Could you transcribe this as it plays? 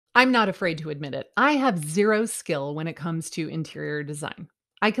I'm not afraid to admit it. I have zero skill when it comes to interior design.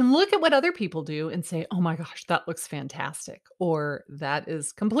 I can look at what other people do and say, oh my gosh, that looks fantastic, or that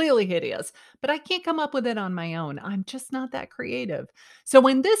is completely hideous, but I can't come up with it on my own. I'm just not that creative. So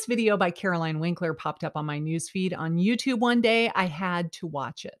when this video by Caroline Winkler popped up on my newsfeed on YouTube one day, I had to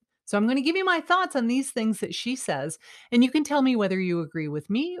watch it. So I'm going to give you my thoughts on these things that she says, and you can tell me whether you agree with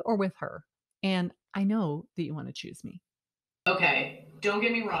me or with her. And I know that you want to choose me. Okay, don't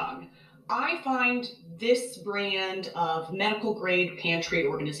get me wrong. I find this brand of medical grade pantry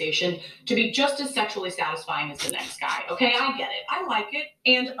organization to be just as sexually satisfying as the next guy. Okay, I get it. I like it.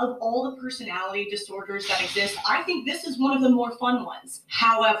 And of all the personality disorders that exist, I think this is one of the more fun ones.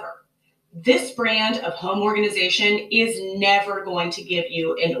 However, this brand of home organization is never going to give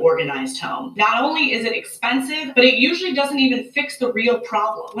you an organized home. Not only is it expensive, but it usually doesn't even fix the real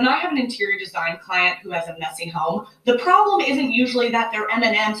problem. When I have an interior design client who has a messy home, the problem isn't usually that their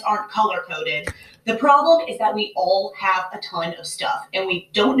M&Ms aren't color coded. The problem is that we all have a ton of stuff and we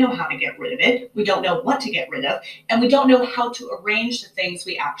don't know how to get rid of it. We don't know what to get rid of, and we don't know how to arrange the things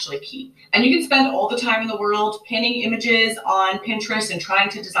we actually keep. And you can spend all the time in the world pinning images on Pinterest and trying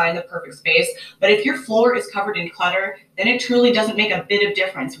to design the perfect space. But if your floor is covered in clutter, then it truly doesn't make a bit of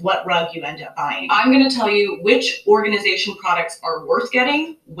difference what rug you end up buying. I'm going to tell you which organization products are worth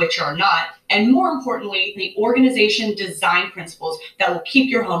getting, which are not, and more importantly, the organization design principles that will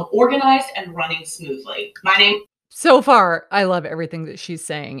keep your home organized and running smoothly. So far, I love everything that she's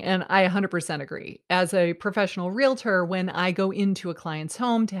saying, and I 100% agree. As a professional realtor, when I go into a client's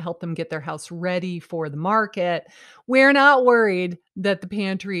home to help them get their house ready for the market, we're not worried that the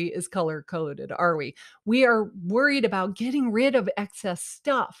pantry is color coded, are we? We are worried about getting rid of excess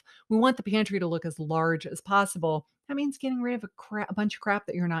stuff. We want the pantry to look as large as possible. That means getting rid of a bunch of crap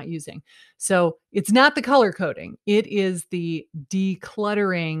that you're not using. So it's not the color coding, it is the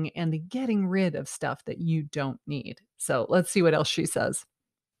decluttering and the getting rid of stuff that you don't need. So let's see what else she says.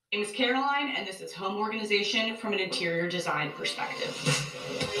 My name is Caroline, and this is home organization from an interior design perspective.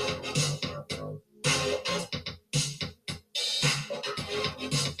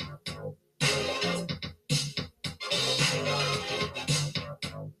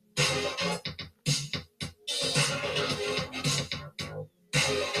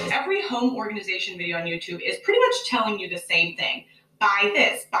 Every home organization video on YouTube is pretty much telling you the same thing. Buy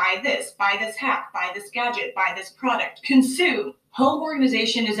this, buy this, buy this hack, buy this gadget, buy this product, consume. Home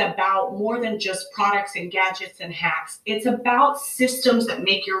organization is about more than just products and gadgets and hacks. It's about systems that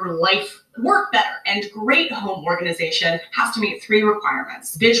make your life work better. And great home organization has to meet 3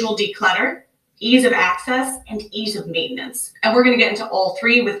 requirements: visual declutter, ease of access, and ease of maintenance. And we're going to get into all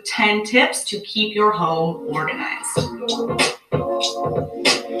 3 with 10 tips to keep your home organized.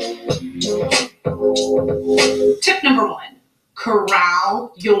 Tip number 1,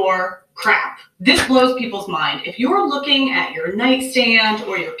 corral your crap. This blows people's mind. If you're looking at your nightstand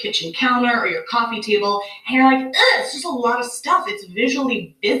or your kitchen counter or your coffee table and you're like, it's just a lot of stuff, it's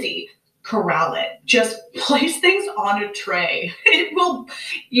visually busy, corral it. Just place things on a tray. It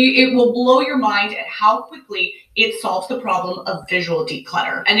will blow your mind at how quickly it solves the problem of visual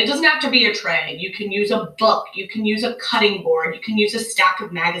declutter. And it doesn't have to be a tray. You can use a book, you can use a cutting board, you can use a stack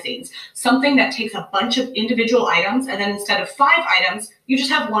of magazines, something that takes a bunch of individual items, and then instead of 5 items, you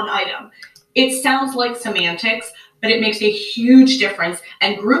just have 1 item. It sounds like semantics, but it makes a huge difference,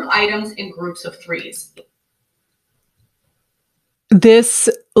 and group items in groups of 3s. This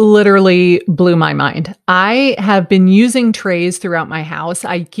literally blew my mind. I have been using trays throughout my house.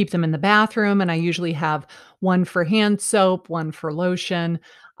 I keep them in the bathroom, and I usually have one for hand soap, one for lotion.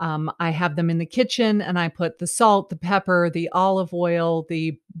 I have them in the kitchen, and I put the salt, the pepper, the olive oil,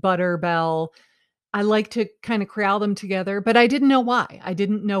 the butter bell. I like to kind of corral them together, but I didn't know why. I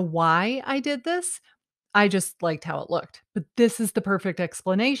didn't know why I did this. I just liked how it looked. But this is the perfect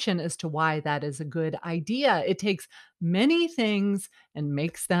explanation as to why that is a good idea. It takes many things and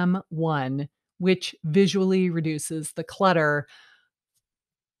makes them one, which visually reduces the clutter.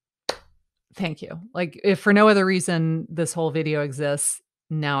 Thank you. Like, if for no other reason this whole video exists,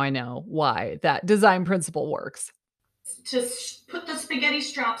 now I know why that design principle works. To put the spaghetti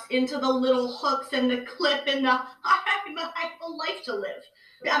straps into the little hooks and the clip and I have a life to live.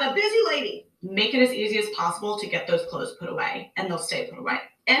 I'm a busy lady. Make it as easy as possible to get those clothes put away, and they'll stay put away.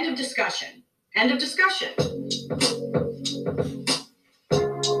 End of discussion. End of discussion.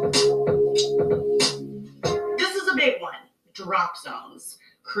 This is a big one. Drop zones.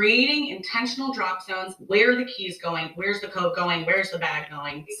 Creating intentional drop zones. Where are the keys going? Where's the coat going? Where's the bag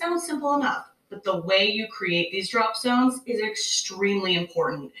going? It sounds simple enough, but the way you create these drop zones is extremely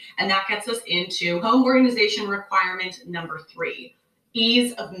important. And that gets us into home organization requirement number 3.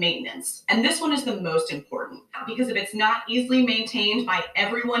 ease of maintenance. And this one is the most important, because if it's not easily maintained by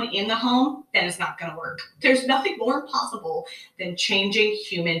everyone in the home, then it's not going to work. There's nothing more impossible than changing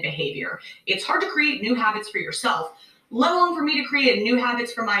human behavior. It's hard to create new habits for yourself, let alone for me to create new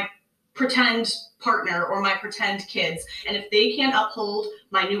habits for my pretend partner or my pretend kids. And if they can't uphold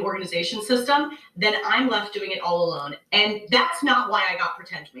my new organization system, then I'm left doing it all alone. And that's not why I got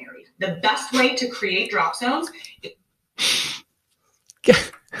pretend married. The best way to create drop zones.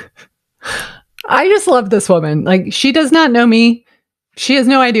 I just love this woman. Like, she does not know me. She has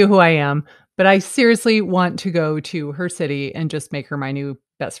no idea who I am, but I seriously want to go to her city and just make her my new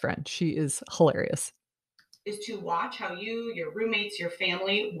best friend. She is hilarious. Is to watch how you, your roommates, your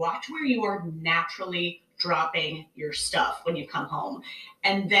family, watch where you are naturally dropping your stuff when you come home,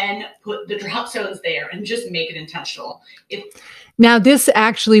 and then put the drop zones there and just make it intentional. Now, this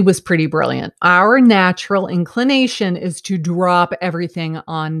actually was pretty brilliant. Our natural inclination is to drop everything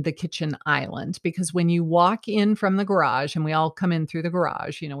on the kitchen island, because when you walk in from the garage, and we all come in through the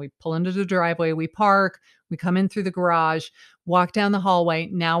garage, we pull into the driveway, we park, we come in through the garage, walk down the hallway.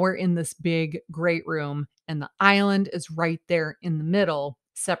 Now we're in this big, great room, and the island is right there in the middle,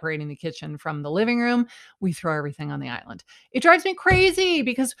 separating the kitchen from the living room. We throw everything on the island. It drives me crazy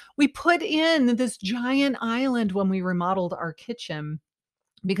because we put in this giant island when we remodeled our kitchen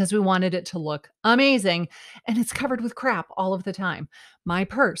because we wanted it to look amazing, and it's covered with crap all of the time. My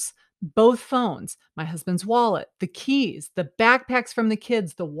purse, both phones, my husband's wallet, the keys, the backpacks from the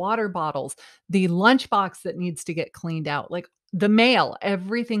kids, the water bottles, the lunchbox that needs to get cleaned out, like the mail,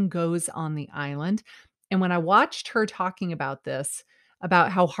 everything goes on the island. And when I watched her talking about this,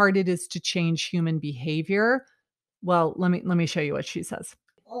 about how hard it is to change human behavior, well, let me show you what she says.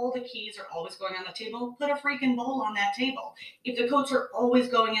 All the keys are always going on the table, put a freaking bowl on that table. If the coats are always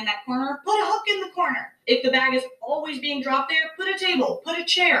going in that corner, put a hook in the corner. If the bag is always being dropped there, put a table, put a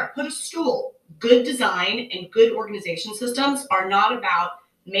chair, put a stool. Good design and good organization systems are not about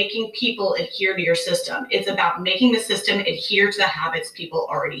making people adhere to your system. It's about making the system adhere to the habits people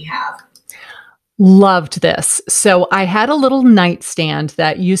already have. Loved this. So I had a little nightstand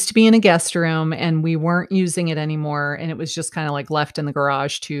that used to be in a guest room, and we weren't using it anymore. And it was just kind of like left in the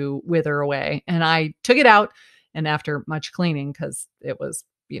garage to wither away. And I took it out, and after much cleaning, because it was,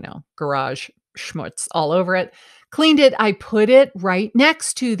 garage schmutz all over it, cleaned it. I put it right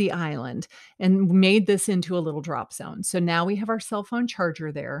next to the island and made this into a little drop zone. So now we have our cell phone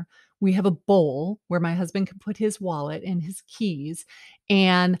charger there. We have a bowl where my husband can put his wallet and his keys.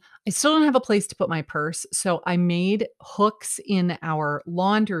 And I still don't have a place to put my purse. So I made hooks in our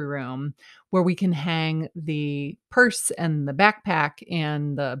laundry room where we can hang the purse and the backpack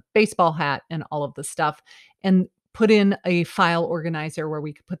and the baseball hat and all of the stuff, and put in a file organizer where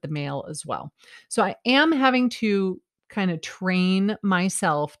we could put the mail as well. So I am having to kind of train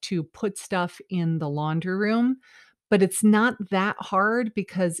myself to put stuff in the laundry room, but it's not that hard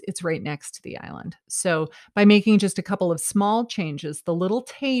because it's right next to the island. So by making just a couple of small changes, the little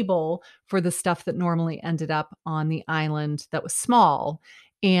table for the stuff that normally ended up on the island that was small,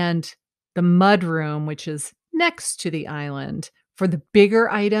 and the mud room, which is next to the island, for the bigger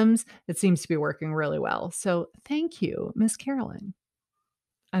items, it seems to be working really well. So thank you, Miss Carolyn.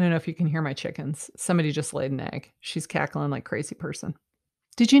 I don't know if you can hear my chickens. Somebody just laid an egg. She's cackling like a crazy person.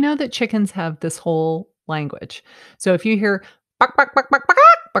 Did you know that chickens have this whole language? So if you hear "buck, buck, buck, buck, buck,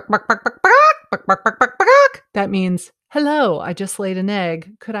 buck, buck, buck, buck, buck, buck, buck, buck, buck," that means, "Hello, I just laid an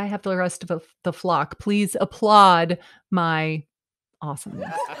egg. Could I have the rest of the flock? Please applaud my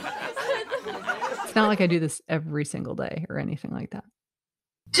awesomeness." It's not like I do this every single day or anything like that.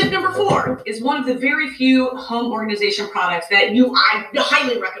 Tip number 4 is one of the very few home organization products that I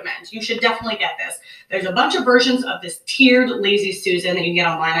highly recommend. You should definitely get this. There's a bunch of versions of this tiered Lazy Susan that you can get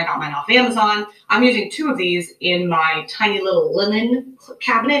online. I got mine off Amazon. I'm using 2 of these in my tiny little linen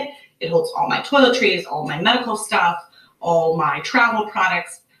cabinet. It holds all my toiletries, all my medical stuff, all my travel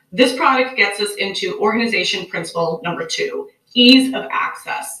products. This product gets us into organization principle number 2. Ease of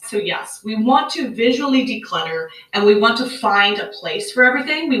access. So yes, we want to visually declutter, and we want to find a place for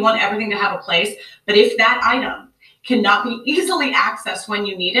everything. We want everything to have a place. But if that item cannot be easily accessed when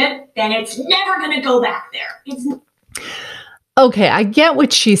you need it, then it's never going to go back there. Okay, I get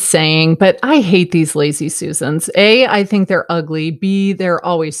what she's saying, but I hate these Lazy Susans. A, I think they're ugly. B, they're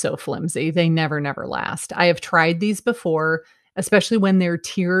always so flimsy. They never last. I have tried these before, especially when they're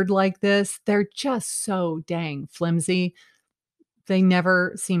tiered like this. They're just so dang flimsy. They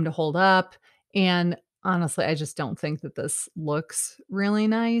never seem to hold up. And honestly, I just don't think that this looks really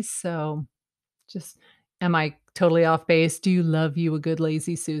nice. So just, am I totally off base? Do you love you a good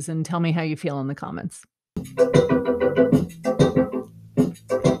Lazy Susan? Tell me how you feel in the comments.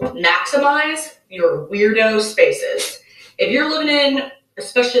 Maximize your weirdo spaces. If you're living in,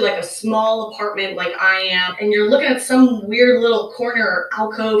 especially like a small apartment like I am, and you're looking at some weird little corner or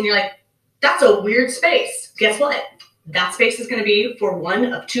alcove, and you're like, that's a weird space. Guess what? That space is going to be for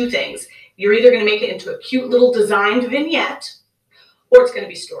one of two things. You're either going to make it into a cute little designed vignette, or it's going to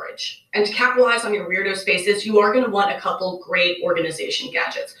be storage. And to capitalize on your weirdo spaces, you are going to want a couple great organization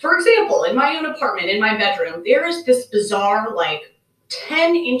gadgets. For example, in my own apartment, in my bedroom, there is this bizarre, like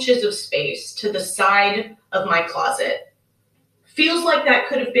 10 inches of space to the side of my closet. Feels like that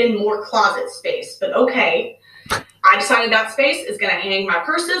could have been more closet space, but okay. I decided that space is going to hang my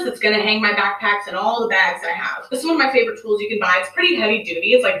purses, it's going to hang my backpacks and all the bags I have. This is one of my favorite tools you can buy. It's pretty heavy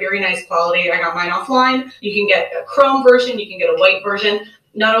duty. It's like very nice quality. I got mine offline. You can get a chrome version. You can get a white version.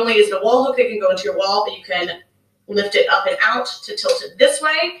 Not only is it a wall hook that can go into your wall, but you can lift it up and out to tilt it this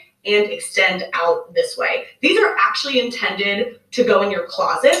way and extend out this way. These are actually intended to go in your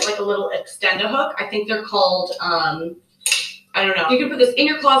closet, like a little extend-a-hook. I think they're called, I don't know. You can put this in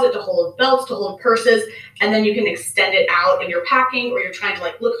your closet to hold belts, to hold purses, and then you can extend it out if you're packing or you're trying to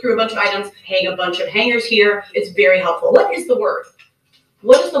like look through a bunch of items, hang a bunch of hangers here. It's very helpful. What is the word?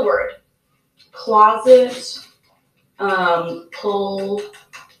 What is the word? Closet, pull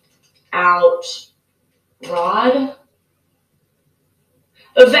out rod.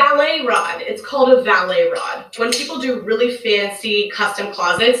 A valet rod. It's called a valet rod. When people do really fancy custom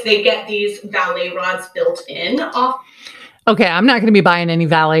closets, they get these valet rods built in off. Okay, I'm not going to be buying any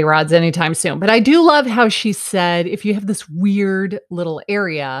valet rods anytime soon, but I do love how she said if you have this weird little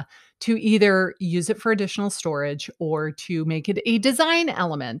area, to either use it for additional storage or to make it a design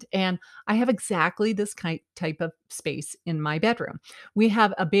element. And I have exactly this type of space in my bedroom. We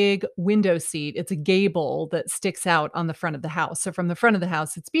have a big window seat. It's a gable that sticks out on the front of the house. So from the front of the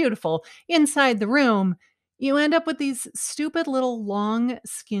house, it's beautiful. Inside the room, you end up with these stupid little long,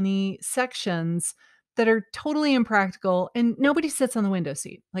 skinny sections that are totally impractical, and nobody sits on the window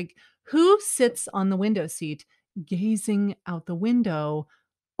seat. Like, who sits on the window seat gazing out the window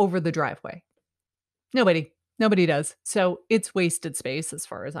over the driveway? Nobody. Nobody does. So it's wasted space as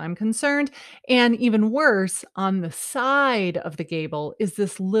far as I'm concerned. And even worse, on the side of the gable is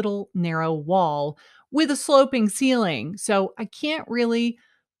this little narrow wall with a sloping ceiling. So I can't really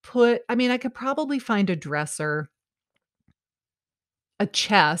I could probably find a dresser, a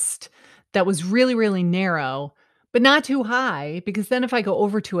chest that was really, really narrow, but not too high, because then if I go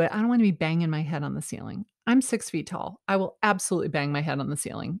over to it, I don't want to be banging my head on the ceiling. I'm 6 feet tall. I will absolutely bang my head on the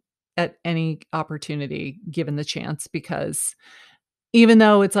ceiling at any opportunity given the chance, because even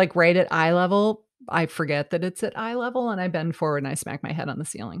though it's like right at eye level, I forget that it's at eye level and I bend forward and I smack my head on the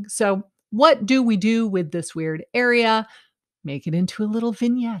ceiling. So what do we do with this weird area? Make it into a little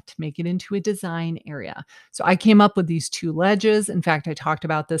vignette, make it into a design area. So I came up with these 2 ledges. In fact, I talked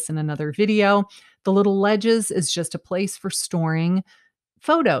about this in another video. The little ledges is just a place for storing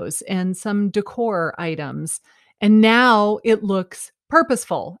photos and some decor items. And now it looks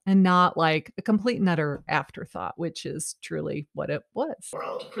purposeful and not like a complete and utter afterthought, which is truly what it was.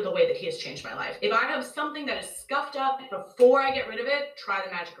 World for the way that he has changed my life. If I have something that is scuffed up, before I get rid of it, try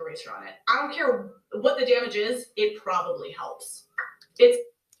the magic eraser on it. I don't care what the damage is, it probably helps. It's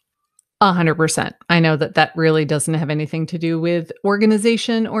 100%. I know that that really doesn't have anything to do with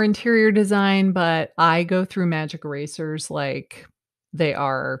organization or interior design, but I go through magic erasers like they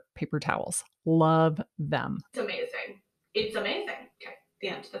are paper towels. Love them. It's amazing. It's amazing. Okay, the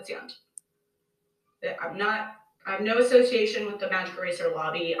end. That's the end. I have no association with the magic eraser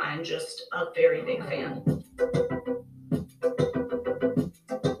lobby. I'm just a very big fan.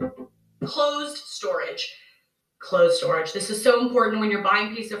 Closed storage. Closed storage. This is so important when you're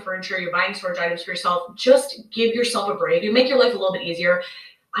buying a piece of furniture, you're buying storage items for yourself. Just give yourself a break. You make your life a little bit easier.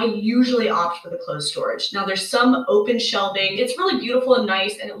 I usually opt for the closed storage. Now there's some open shelving. It's really beautiful and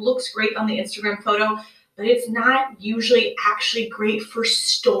nice and it looks great on the Instagram photo, but it's not usually actually great for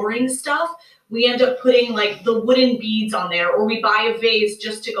storing stuff. We end up putting like the wooden beads on there, or we buy a vase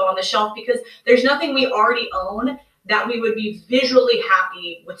just to go on the shelf because there's nothing we already own that we would be visually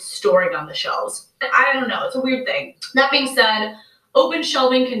happy with storing on the shelves. I don't know, it's a weird thing. That being said, open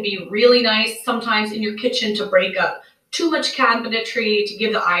shelving can be really nice sometimes in your kitchen to break up too much cabinetry, to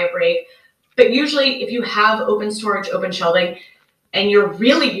give the eye a break. But usually if you have open storage, open shelving, and you're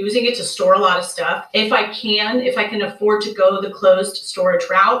really using it to store a lot of stuff, if I can afford to go the closed storage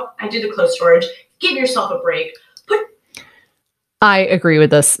route, I do the closed storage. Give yourself a break. I agree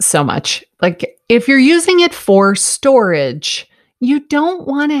with this so much. Like, if you're using it for storage, you don't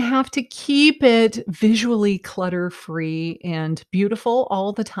want to have to keep it visually clutter-free and beautiful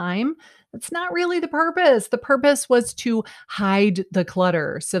all the time. That's not really the purpose. The purpose was to hide the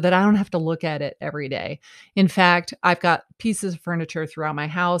clutter so that I don't have to look at it every day. In fact, I've got pieces of furniture throughout my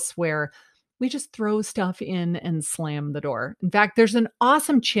house where we just throw stuff in and slam the door. In fact, there's an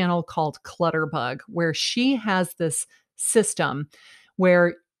awesome channel called Clutterbug where she has this system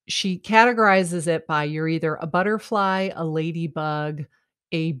where she categorizes it by you're either a butterfly, a ladybug,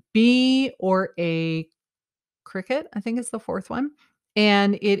 a bee, or a cricket, I think is the 4th one.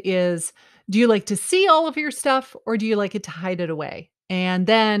 And it is, do you like to see all of your stuff or do you like it to hide it away? And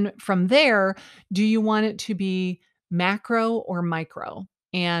then from there, do you want it to be macro or micro?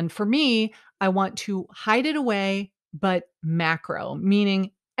 And for me, I want to hide it away, but macro,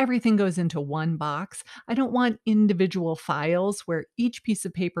 meaning everything goes into one box. I don't want individual files where each piece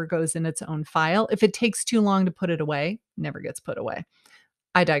of paper goes in its own file. If it takes too long to put it away, it never gets put away.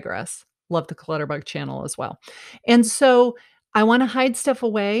 I digress. Love the Clutterbug channel as well. And so I want to hide stuff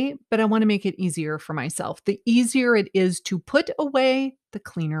away, but I want to make it easier for myself. The easier it is to put away, the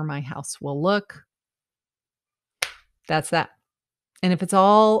cleaner my house will look. That's that. And if it's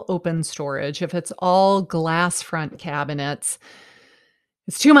all open storage, if it's all glass front cabinets,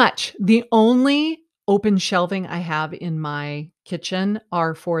 it's too much. The only open shelving I have in my kitchen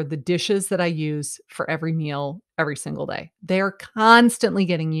are for the dishes that I use for every meal every single day. They are constantly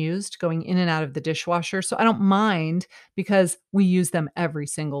getting used, going in and out of the dishwasher. So I don't mind because we use them every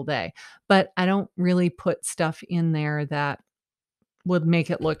single day. But I don't really put stuff in there that would make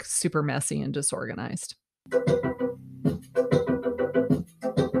it look super messy and disorganized.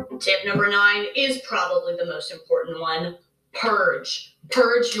 Tip number 9 is probably the most important one. Purge.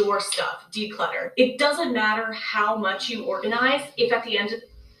 Purge your stuff. Declutter. It doesn't matter how much you organize if at the end of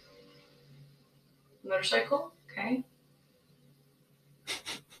motorcycle, okay.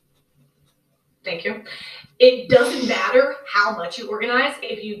 Thank you. It doesn't matter how much you organize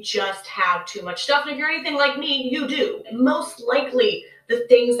if you just have too much stuff. And if you're anything like me, you do. And most likely, the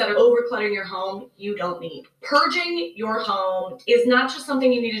things that are overcluttering your home, you don't need. Purging your home is not just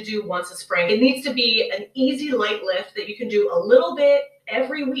something you need to do once a spring. It needs to be an easy, light lift that you can do a little bit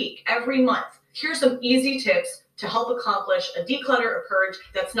every week, every month. Here's some easy tips to help accomplish a declutter or purge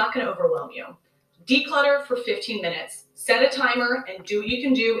that's not going to overwhelm you. Declutter for 15 minutes. Set a timer and do what you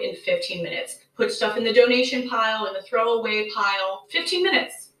can do in 15 minutes. Put stuff in the donation pile, in the throwaway pile. 15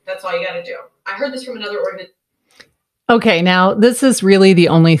 minutes. That's all you got to do. I heard this from another organization. Okay, now this is really the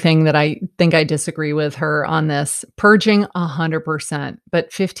only thing that I think I disagree with her on this. Purging 100%,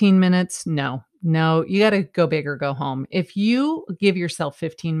 but 15 minutes, no. No, you got to go big or go home. If you give yourself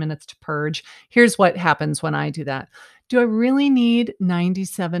 15 minutes to purge, here's what happens when I do that. Do I really need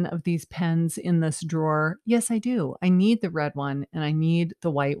 97 of these pens in this drawer? Yes, I do. I need the red one and I need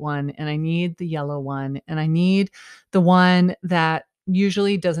the white one and I need the yellow one and I need the one that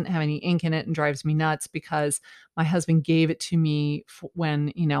usually doesn't have any ink in it and drives me nuts because my husband gave it to me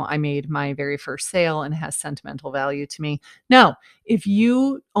when, I made my very first sale and it has sentimental value to me. No, if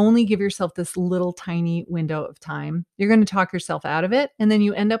you only give yourself this little tiny window of time, you're going to talk yourself out of it. And then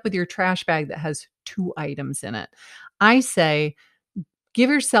you end up with your trash bag that has 2 items in it. I say, give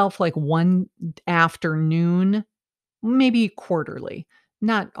yourself like one afternoon, maybe quarterly,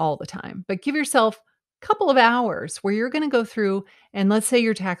 not all the time, but give yourself a couple of hours where you're going to go through and let's say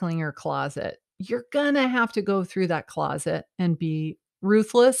you're tackling your closet. You're going to have to go through that closet and be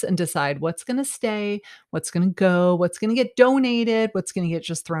ruthless and decide what's going to stay, what's going to go, what's going to get donated, what's going to get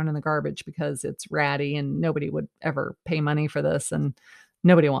just thrown in the garbage because it's ratty and nobody would ever pay money for this and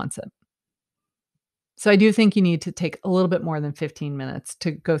nobody wants it. So I do think you need to take a little bit more than 15 minutes to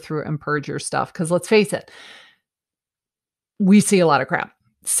go through and purge your stuff because let's face it, we see a lot of crap.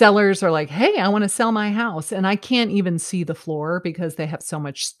 Sellers are like, "Hey, I want to sell my house," and I can't even see the floor because they have so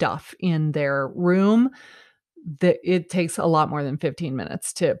much stuff in their room that it takes a lot more than 15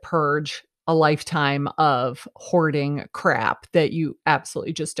 minutes to purge a lifetime of hoarding crap that you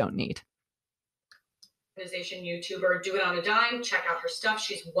absolutely just don't need. Organization YouTuber, Do It on a Dime. Check out her stuff.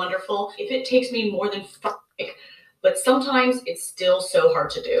 She's wonderful. If it takes me more than 5, but sometimes it's still so hard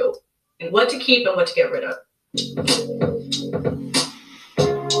to do. And what to keep and what to get rid of.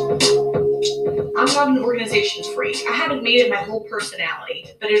 I'm not an organization freak. I haven't made it my whole personality,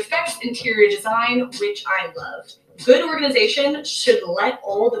 but it affects interior design, which I love. Good organization should let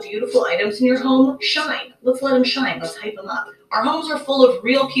all the beautiful items in your home shine. Let's let them shine. Let's hype them up. Our homes are full of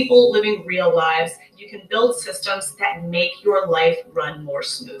real people living real lives. You can build systems that make your life run more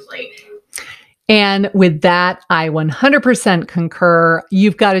smoothly. And with that, I 100% concur.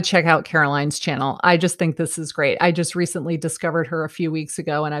 You've got to check out Caroline's channel. I just think this is great. I just recently discovered her a few weeks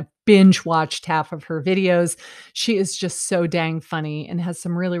ago and I've binge watched half of her videos. She is just so dang funny and has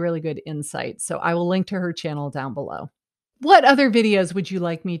some really, really good insight. So I will link to her channel down below. What other videos would you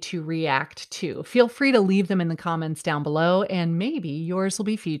like me to react to? Feel free to leave them in the comments down below, and maybe yours will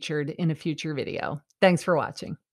be featured in a future video. Thanks for watching.